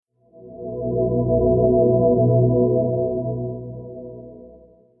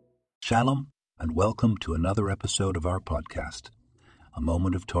Shalom, and welcome to another episode of our podcast, A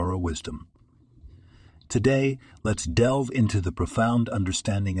Moment of Torah Wisdom. Today, let's delve into the profound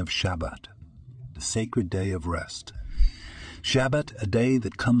understanding of Shabbat, the sacred day of rest. Shabbat, a day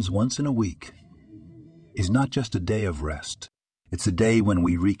that comes once in a week, is not just a day of rest. It's a day when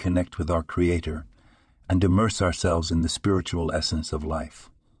we reconnect with our Creator and immerse ourselves in the spiritual essence of life.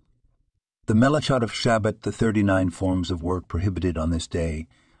 The Melachot of Shabbat, the 39 forms of work prohibited on this day,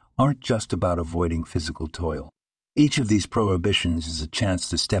 aren't just about avoiding physical toil. Each of these prohibitions is a chance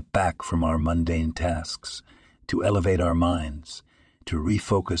to step back from our mundane tasks, to elevate our minds, to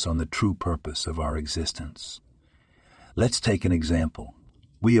refocus on the true purpose of our existence. Let's take an example.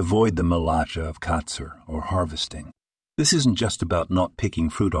 We avoid the Melachot of Katzir, or harvesting. This isn't just about not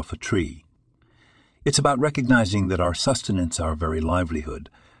picking fruit off a tree. It's about recognizing that our sustenance, our very livelihood,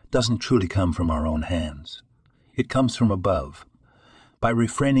 doesn't truly come from our own hands. It comes from above. By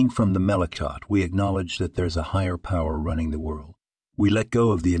refraining from the Melachot, we acknowledge that there's a higher power running the world. We let go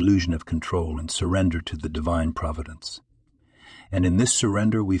of the illusion of control and surrender to the divine providence. And in this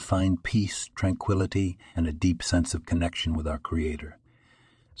surrender, we find peace, tranquility, and a deep sense of connection with our Creator.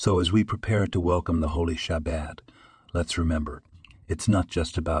 So as we prepare to welcome the Holy Shabbat, let's remember, it's not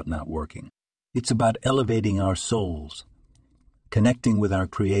just about not working. It's about elevating our souls, connecting with our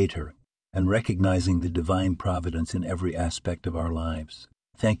Creator, and recognizing the divine providence in every aspect of our lives.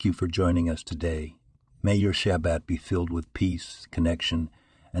 Thank you for joining us today. May your Shabbat be filled with peace, connection,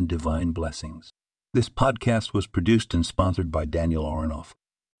 and divine blessings. This podcast was produced and sponsored by Daniel Aronoff.